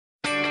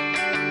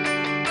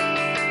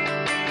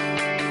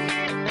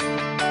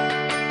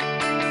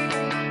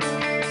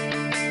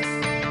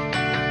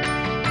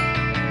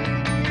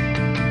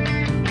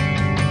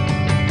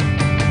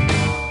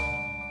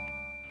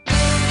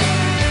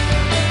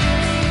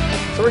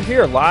So we're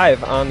here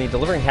live on the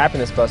Delivering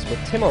Happiness bus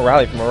with Tim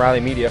O'Reilly from O'Reilly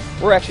Media.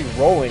 We're actually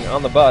rolling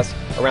on the bus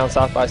around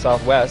South by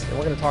Southwest, and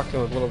we're going to talk to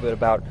him a little bit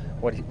about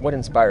what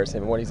inspires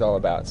him and what he's all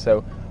about.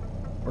 So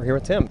we're here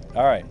with Tim.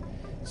 All right.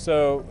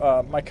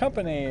 So my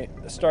company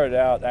started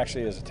out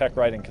actually as a tech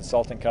writing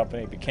consulting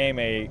company, became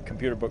a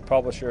computer book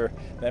publisher,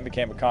 then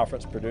became a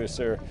conference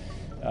producer.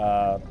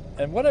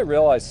 And what I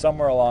realized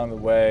somewhere along the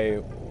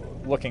way,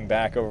 looking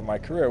back over my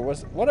career,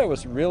 was what I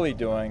was really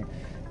doing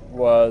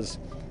was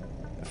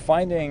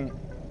finding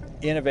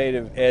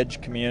innovative edge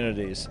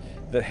communities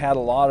that had a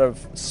lot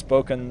of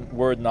spoken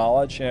word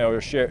knowledge, or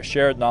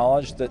shared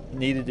knowledge that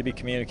needed to be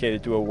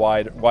communicated to a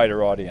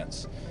wider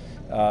audience.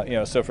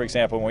 So for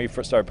example, when we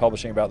first started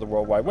publishing about the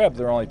World Wide Web,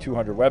 there were only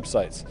 200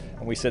 websites,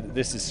 and we said,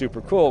 this is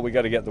super cool, we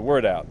got to get the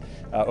word out.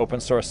 Open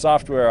source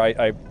software,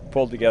 I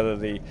pulled together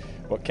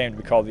what came to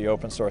be called the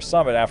Open Source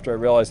Summit after I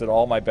realized that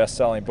all my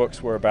best-selling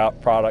books were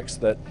about products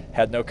that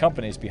had no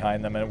companies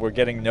behind them and were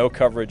getting no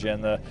coverage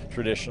in the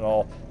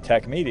traditional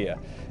tech media.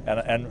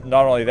 And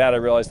not only that, I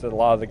realized that a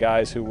lot of the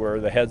guys who were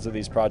the heads of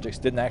these projects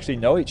didn't actually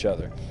know each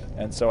other.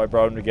 And so I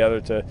brought them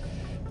together to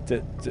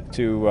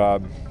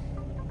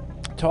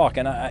talk,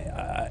 and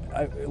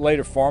I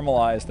later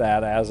formalized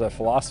that as a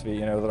philosophy,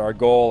 that our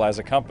goal as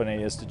a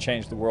company is to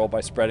change the world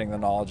by spreading the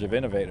knowledge of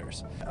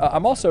innovators.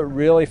 I'm also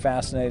really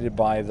fascinated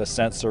by the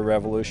sensor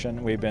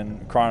revolution. We've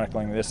been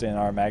chronicling this in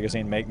our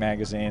magazine, Make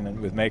Magazine,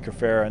 and with Maker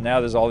Faire, and now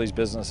there's all these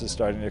businesses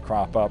starting to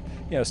crop up,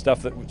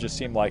 stuff that would just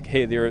seem like,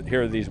 hey,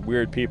 here are these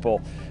weird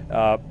people,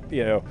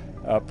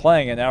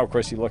 playing, and now of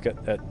course you look at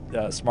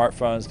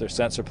smartphones, their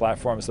sensor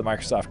platforms, the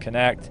Microsoft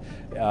Kinect,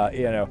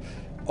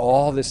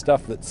 all this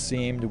stuff that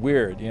seemed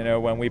weird.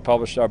 When we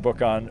published our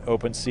book on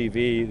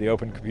OpenCV, the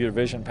Open Computer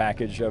Vision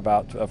package,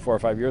 about 4 or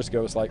 5 years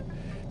ago, it's like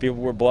people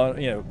were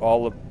blown,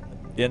 all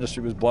the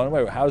industry was blown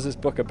away. How is this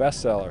book a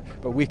bestseller?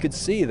 But we could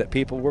see that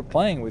people were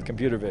playing with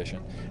computer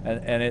vision,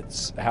 and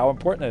it's how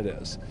important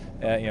it is.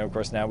 Of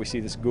course, now we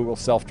see this Google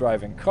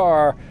self-driving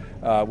car,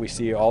 we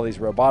see all these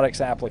robotics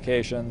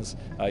applications,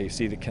 you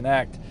see the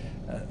Kinect,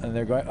 and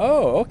they're going,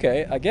 oh,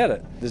 okay, I get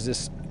it. There's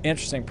this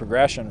interesting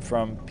progression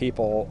from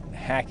people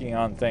hacking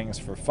on things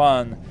for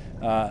fun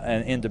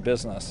and into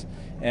business.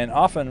 And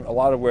often a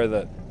lot of where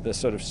the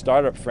sort of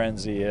startup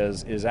frenzy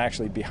is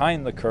actually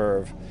behind the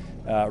curve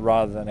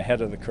rather than ahead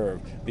of the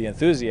curve. The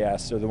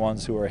enthusiasts are the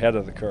ones who are ahead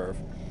of the curve.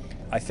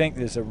 I think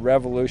there's a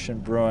revolution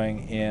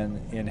brewing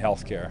in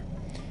healthcare.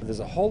 There's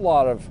a whole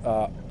lot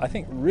of, I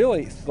think,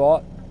 really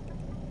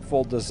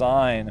thoughtful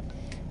design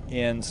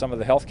in some of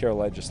the healthcare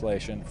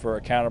legislation for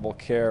accountable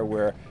care,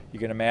 where you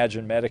can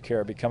imagine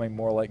Medicare becoming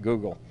more like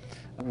Google,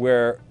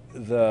 where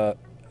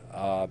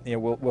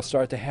we'll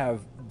start to have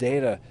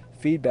data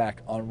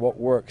feedback on what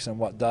works and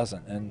what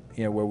doesn't, and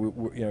where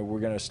we're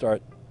going to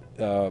start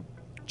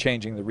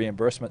changing the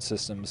reimbursement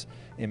systems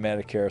in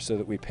Medicare so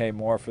that we pay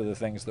more for the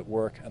things that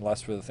work and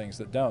less for the things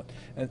that don't.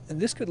 And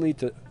this could lead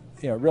to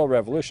real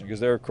revolution, because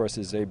there of course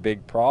is a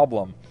big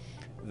problem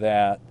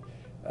that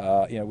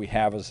we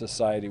have as a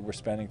society. We're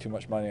spending too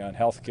much money on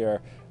healthcare.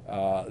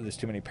 There's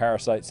too many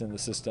parasites in the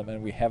system,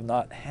 and we have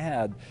not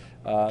had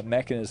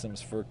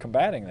mechanisms for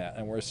combating that.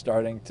 And we're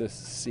starting to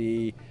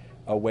see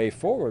a way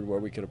forward where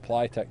we could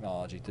apply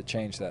technology to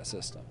change that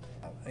system.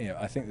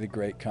 I think the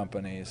great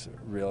companies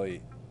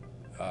really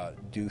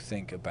do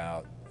think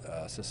about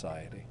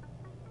society.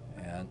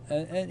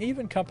 And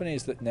even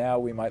companies that now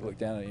we might look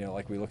down at,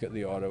 like we look at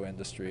the auto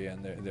industry,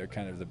 and they're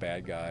kind of the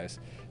bad guys.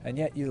 And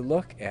yet you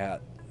look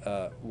at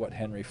what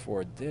Henry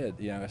Ford did,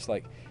 it's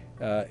like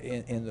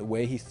in the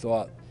way he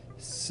thought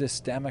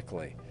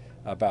systemically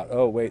about,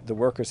 oh wait, the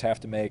workers have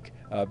to make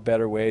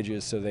better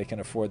wages so they can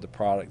afford the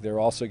product. They're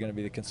also going to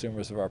be the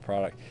consumers of our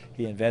product.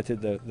 He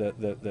invented the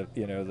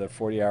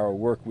 40-hour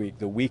work week,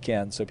 the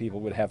weekend, so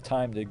people would have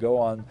time to go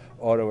on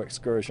auto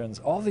excursions.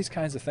 All these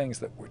kinds of things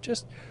that were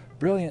just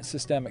brilliant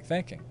systemic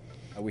thinking.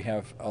 We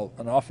have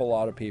an awful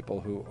lot of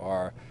people who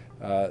are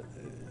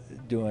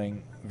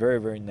doing very,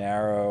 very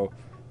narrow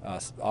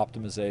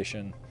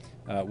optimization,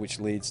 which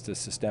leads to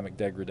systemic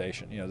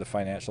degradation. The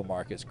financial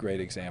market's a great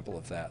example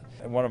of that.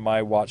 And one of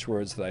my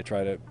watchwords that I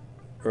try to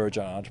urge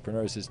on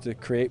entrepreneurs is to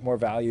create more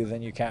value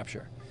than you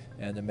capture,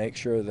 and to make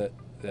sure that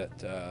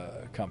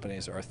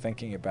companies are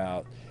thinking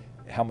about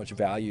how much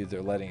value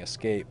they're letting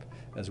escape,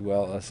 as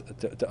well as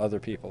to other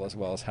people, as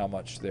well as how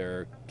much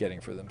they're getting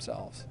for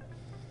themselves.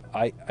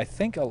 I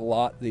think a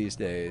lot these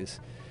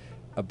days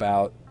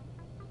about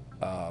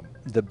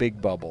the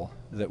big bubble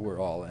that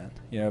we're all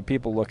in.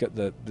 People look at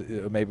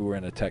maybe we're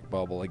in a tech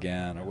bubble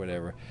again or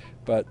whatever,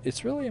 but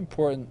it's really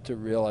important to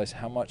realize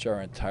how much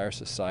our entire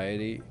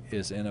society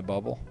is in a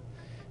bubble.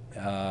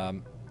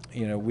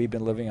 We've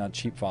been living on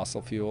cheap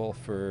fossil fuel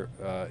for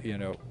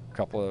a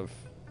couple of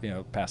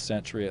past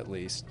century at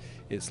least.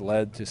 It's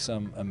led to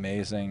some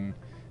amazing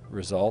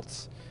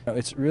results.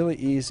 It's really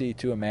easy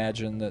to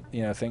imagine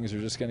that things are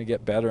just going to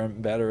get better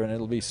and better, and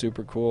it'll be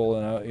super cool,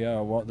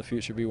 and won't the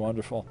future be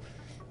wonderful?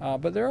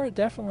 But there are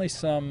definitely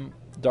some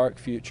dark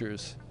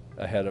futures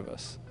ahead of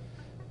us.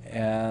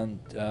 And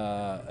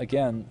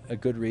again, a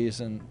good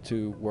reason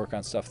to work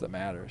on stuff that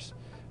matters.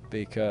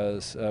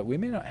 because we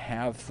may not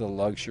have the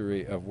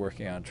luxury of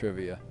working on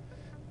trivia.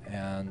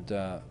 And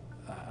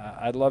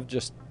I'd love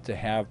just to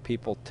have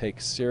people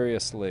take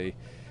seriously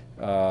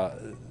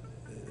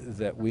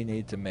that we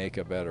need to make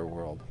a better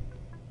world.